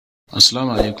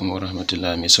Assalamu alaikum wa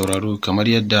rahmatullahi mai sauraro, kamar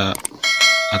yadda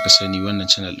aka sani wannan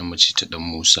channel ɗin ce ta ɗan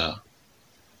Musa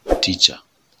Teacher.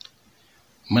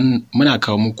 Muna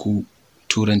kawo muku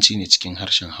Turanci ne cikin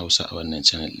harshen Hausa a wannan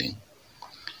channel ɗin.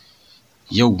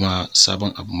 Yau ma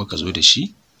sabon abu muka zo da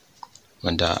shi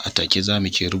wanda a take za mu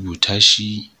ke rubuta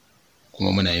shi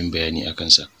kuma muna yin bayani a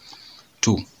kansa.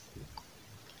 To,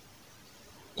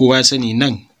 kowa ya sani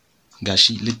nan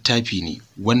gashi littafi ne,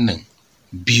 wannan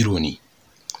biro ne.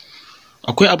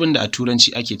 Akwai abin da a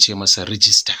Turanci ake ce masa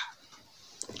register.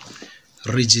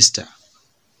 Register.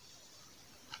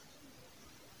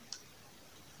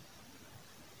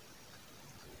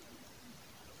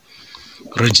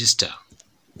 Register.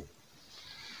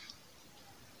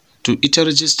 To ita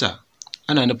register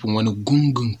ana nufin wani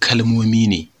gungun kalmomi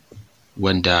ne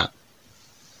wanda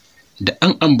da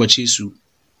an ambace su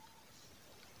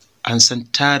an san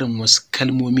tarin wasu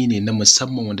kalmomi ne na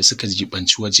musamman wanda suka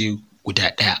jibanci waje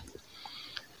guda ɗaya.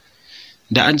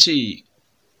 Da an ce,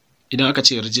 idan aka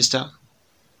ce register,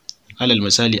 alal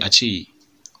misali a ce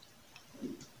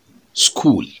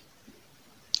school,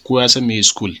 ko ya san meye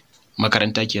school,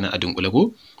 makaranta kenan a dunkule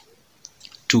ko?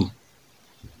 To,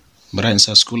 bari in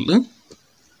sa school ɗin.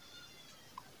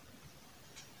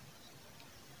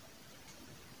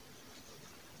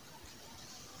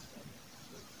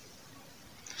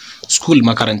 School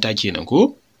makaranta kenan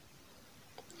ko?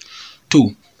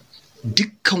 To,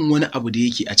 dukkan wani abu da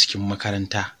yake a cikin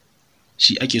makaranta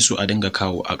shi ake so a dinga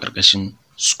kawo a ƙarƙashin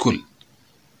school,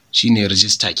 shine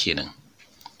register kenan.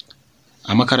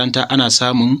 A makaranta ana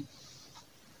samun,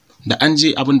 da an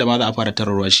je abin da ma za a fara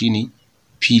tararwa shine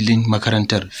filin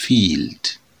makarantar,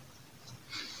 field.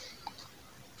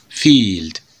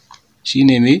 Field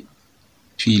shine me?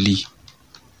 Fili.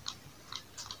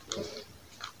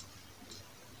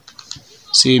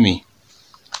 Sai me?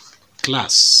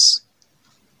 Class.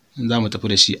 Za mu tafi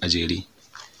da shi a jere.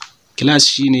 Class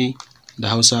shine da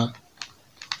Hausa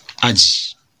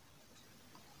aji.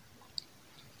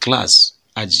 Class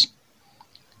aji.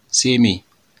 Sai me?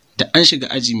 Da an shiga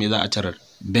aji me za a tarar?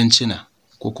 Bencina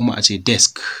ko kuma a ce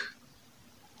desk.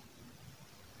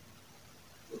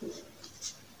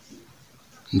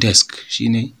 Desk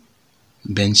shine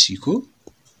benci ko?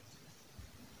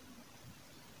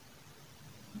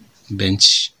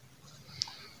 Bench.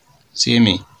 Sai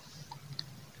me?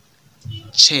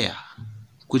 Chair,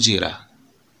 kujera.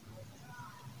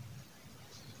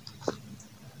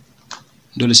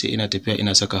 Dole sai ina tafiya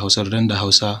ina saka Hausar dan da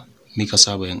Hausa muka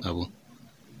saba yin abu.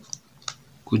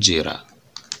 Kujera.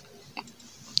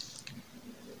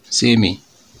 Sai me?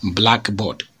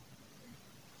 Blackboard.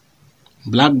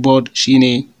 Blackboard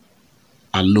shine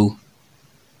allo.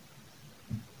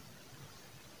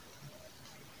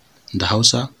 Da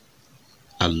Hausa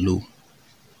allo.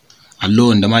 Allo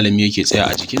wanda malami yake tsaya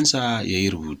a jikinsa ya yi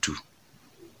rubutu,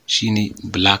 shine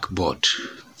blackboard.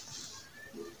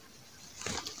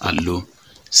 Allo.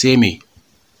 Sai me?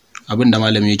 Abin da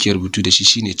malami yake rubutu da shi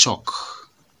shine chalk.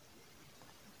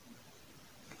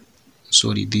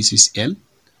 Sorry, this is L.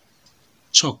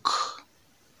 Chalk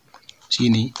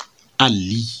shine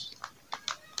alli.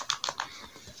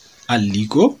 Alli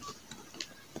ko?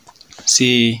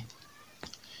 Sai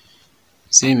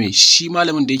me? Shi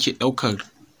malamin da yake ɗaukar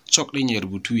chalk ɗin ya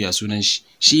rubutu, ya sunan shi?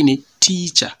 Shine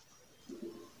teacher.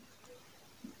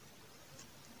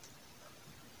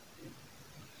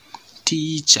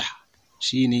 Teacher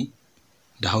shine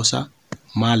da Hausa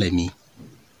malami.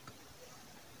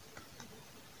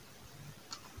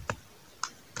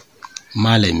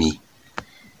 Malami.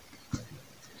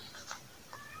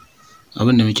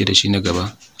 Abin da muke da shi na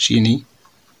gaba shine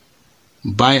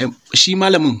bayan shi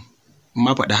malamin,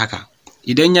 ma faɗi haka,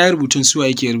 idan ya yi rubutun suwa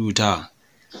yake rubutawa?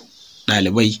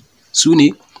 Ɗalibai, su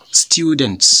ne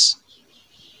students.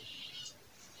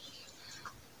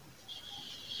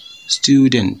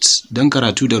 Students. Don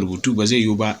karatu da rubutu ba zai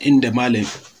yiwu ba inda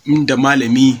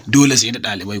malami dole sai da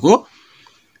ɗalibai ko?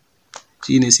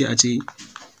 Shine sai a ce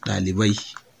ɗalibai.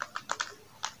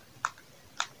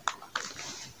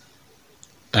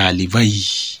 Ɗalibai.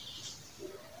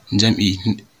 Jam'i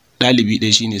ɗalibi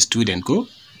ɗaya shine student ko?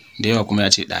 Da yawa kuma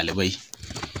ya ce ɗalibai.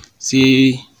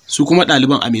 Sai su kuma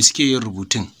ɗaliban a me suke yin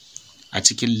rubutun? A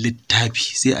cikin littafi,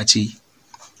 sai a ce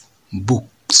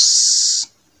books.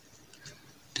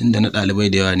 Tunda na ɗalibai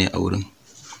da yawa ne a wurin.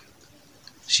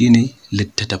 Shine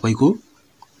littattafai ko?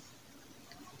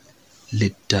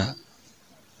 Littattafai.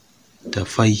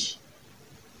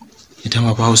 Ita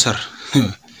ma fa Hausar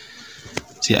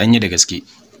sai an yi da gaske.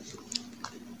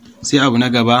 Sai abu na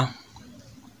gaba,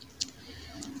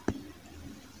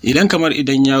 idan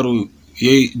yaro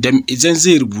idan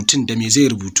zai rubutun da me zai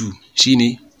rubutu?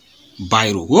 Shine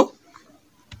biro ko?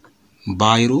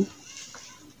 biro.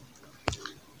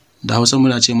 Da Hausa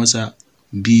muna ce masa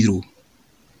biro.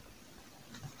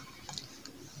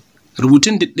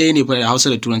 Rubutun duk ɗaya ne fa da Hausa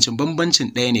da Turancin,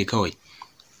 bambancin ɗaya ne kawai.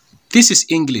 This is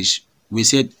English, we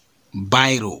said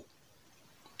biro.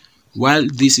 While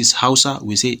this is Hausa,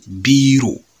 we say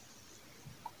biro.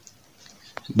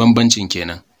 Bambancin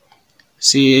kenan.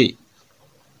 Sai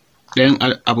ɗayan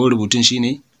abin rubutun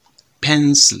shine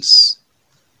pencils.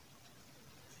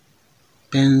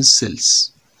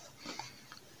 Pencils.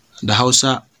 Da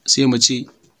Hausa sai mu ce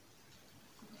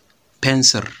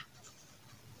pencil.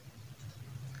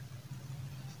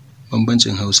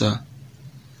 Bambancin Hausa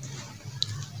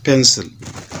pencil,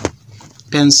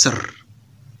 pencil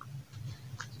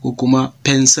ko kuma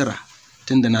pensira,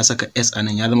 tunda na saka s a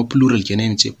nan ya zama plural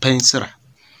kenan, ce pensira.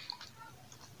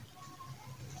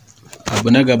 Abu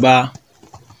na gaba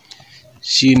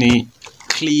shine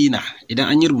cleaner. Idan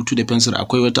an yi rubutu da pencil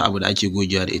akwai wata abu da ake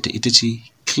gogewa da ita ce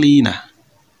cleaner.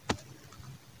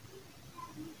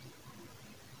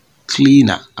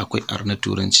 Cleaner akwai r na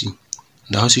Turanci.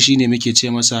 Da Hausa shine muke ce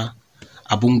masa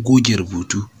abun goge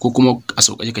rubutu, ko kuma a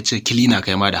sauƙaƙe ka ce cleaner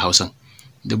kai ma da Hausan.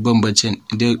 Duk bambancin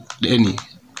ɗaya ne,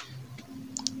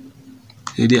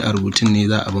 sai dai a rubutun ne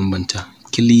za a bambanta.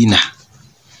 Cleaner.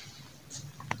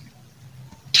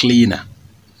 Cleaner.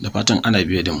 Da fatan ana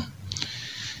biye da mu.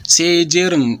 Sai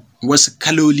jerin wasu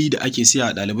kaloli da ake siya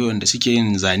a ɗalibai wanda suke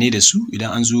yin zane da su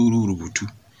idan an zo rubutu.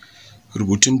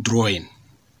 Rubutun drawing.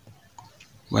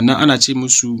 Wannan ana ce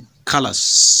musu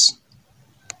colors.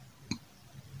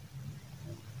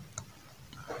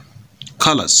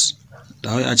 Colors.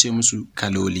 Da wai a ce musu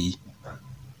kaloli.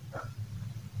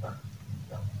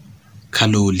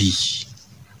 Kaloli.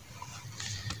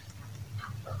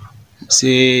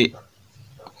 Sai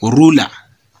ruler.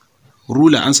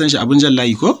 Ruler an san shi, abin jan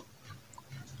layi ko?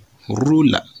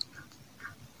 Ruler.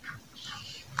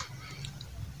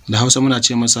 Da Hausa muna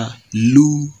ce masa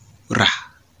lura.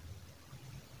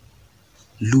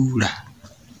 Lura.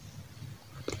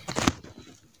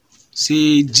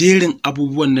 Sai jerin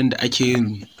abubuwan nan da ake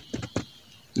yin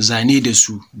zane da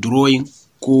su, drawing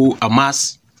ko a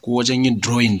maths ko wajen yin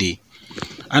drawing dai,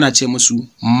 ana ce musu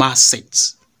math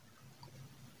sets.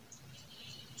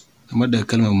 Kamar daga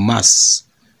kalmar maths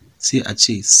sai a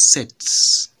ce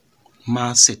sets.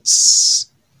 Math sets.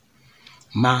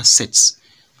 Math sets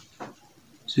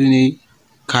su ne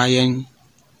kayan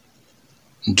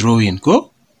drawing ko?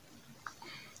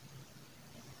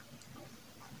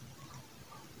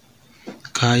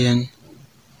 Kayan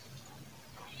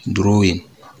drawing.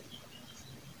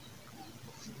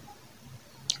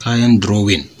 Kayan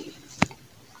drawing.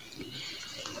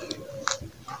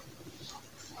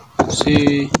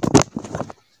 Sai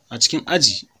a cikin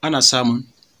aji ana samun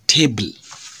table.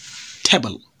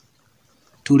 Table.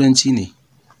 Turanci ne.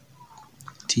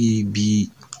 TBLE.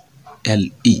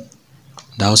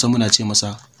 Da Hausa muna ce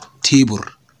masa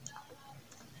tebur.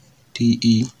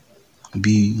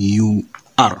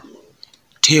 TEBUR.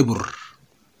 Tebur.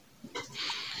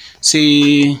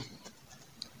 Sai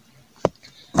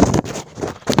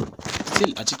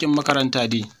still a cikin makaranta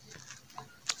dai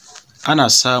ana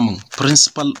samun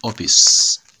principal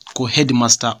office ko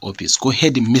headmaster office ko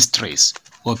headmistress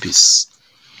office.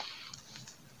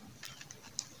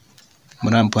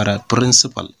 Muna fara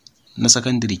principal na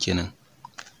secondary kenan.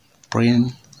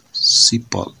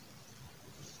 Principal.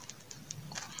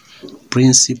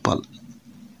 Principal.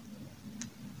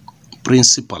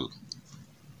 Principal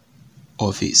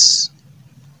office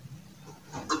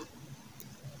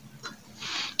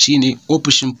shine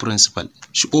ofishin principal,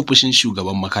 ofishin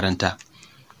shugaban makaranta.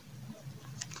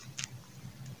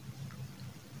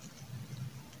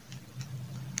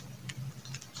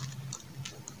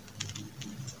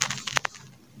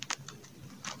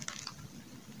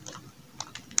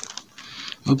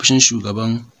 Ofishin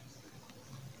shugaban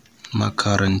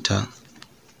makaranta.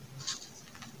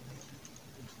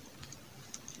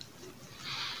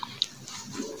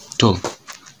 To,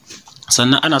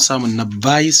 sannan ana samun na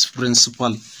vice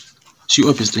principal, shi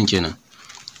office ɗin kenan.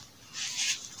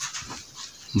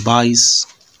 Vice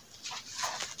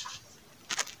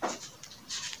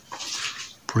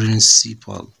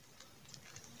principal.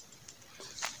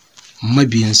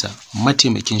 Mabiyinsa,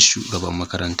 mataimakin shugaban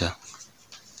makaranta.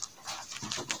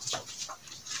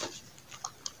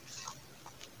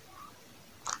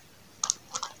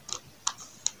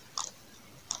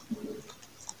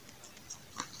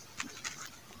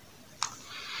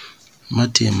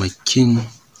 Mataimakin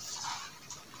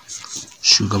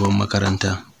shugaban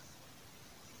makaranta.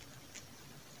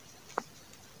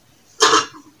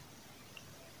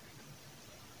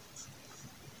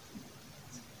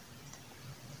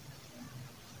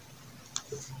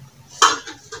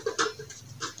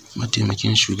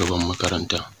 mataimakin shugaban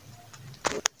makaranta.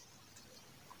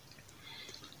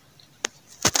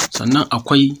 Sannan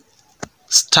akwai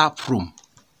staff room.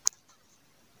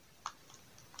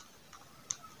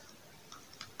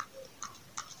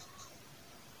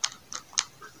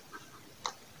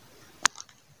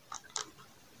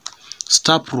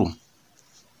 Staff room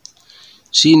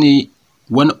shine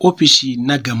wani ofishi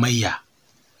na gamayya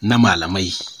na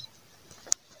malamai.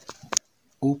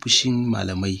 Ofishin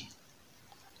malamai.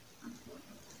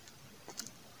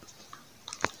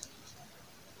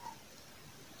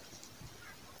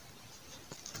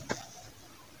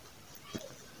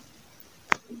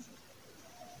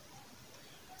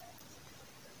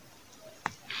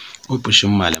 Ofishin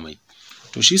malamai.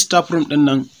 To shi staff room ɗin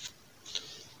nan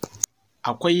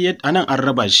akwai anan an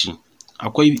raba shi.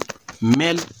 Akwai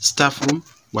male staff room,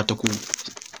 wata ko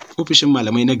ofishin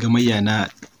malamai na gamayya na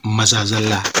maza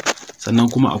zalla. Sannan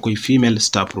kuma akwai female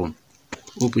staff room,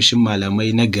 ofishin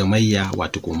malamai na gamayya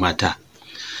wato ko mata.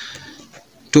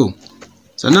 To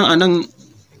sannan anan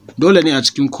dole ne a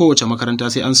cikin kowace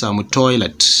makaranta sai an samu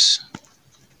toilet.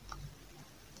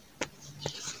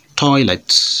 Toilet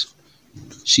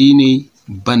shine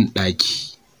banɗaki.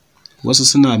 Wasu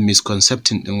suna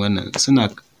misconcepting ɗin wannan,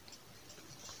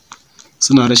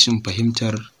 suna rashin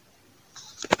fahimtar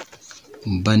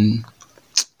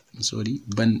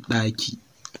banɗaki.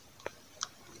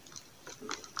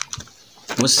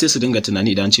 Wasu sai su dinga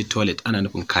tunani idan an ce toilet ana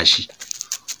nufin kashi.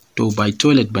 To by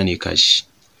toilet bane kashi.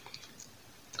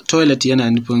 Toilet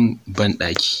yana nufin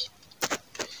banɗaki.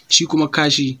 Shi kuma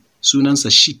kashi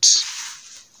sunansa shit.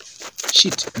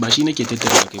 Shit ba shi nake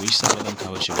tattara kai ba, shi sa ba zan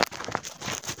kawo shi ba.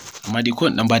 Amma dai ko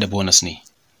dan bada bonus ne.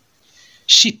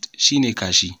 Shit shine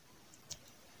kashi.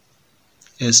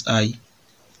 SIT.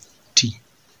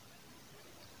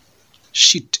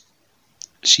 Shit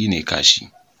shine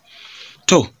kashi.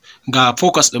 To ga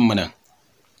focus ɗin mu nan.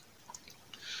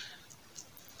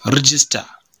 Register.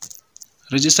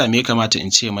 Register me ya kamata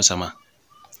in ce masa ma?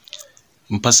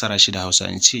 In fassara shi da Hausa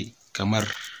in ce kamar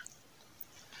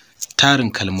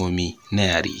tarin kalmomi na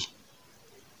yare.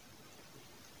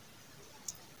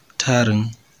 Tarin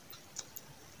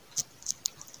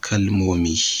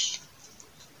kalmomi.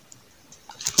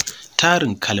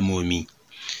 Tarin kalmomi.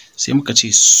 Sai muka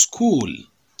ce school.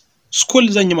 School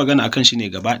zan yi magana akan shi ne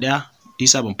gaba ɗaya,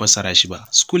 isa ban fassara shi ba.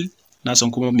 School na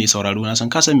san kuma mai sauraro na san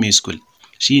ka san me school.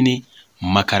 Shine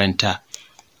makaranta.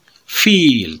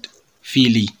 Field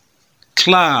fili.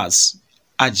 Class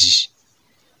aji.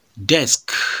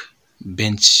 Desk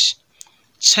bench.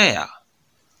 Chair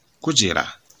kujera.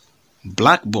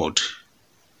 Blackboard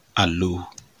allo.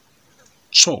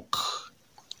 Chalk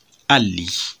alli.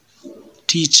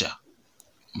 Teacher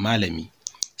malami.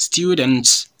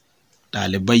 Students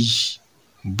ɗalibai.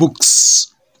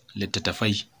 Books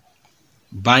littattafai.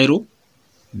 Biro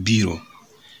biro.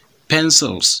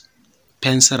 Pencils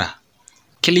pensira.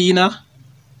 Cleaner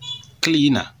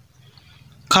cleaner.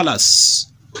 Colors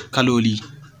kaloli.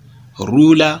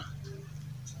 Ruler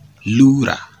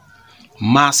lura.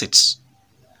 Massets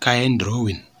kayan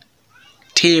drawing.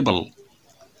 Table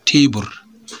tebur.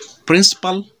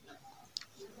 Principal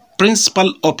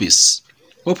office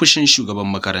ofishin shugaban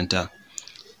makaranta.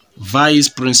 Vice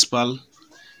principal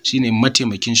shine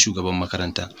mataimakin shugaban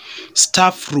makaranta.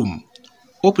 Staff room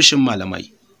ofishin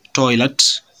malamai.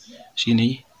 Toilet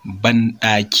shine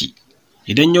banɗaki.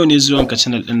 Idan yau ne zuwanka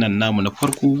channel ɗin nan namu na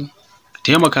farko,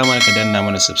 taimaka mana ka danna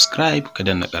mana subscribe, ka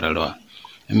danna ƙararrawa.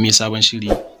 In me sabon shiri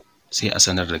sai a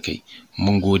sanar da kai.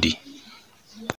 Mun gode.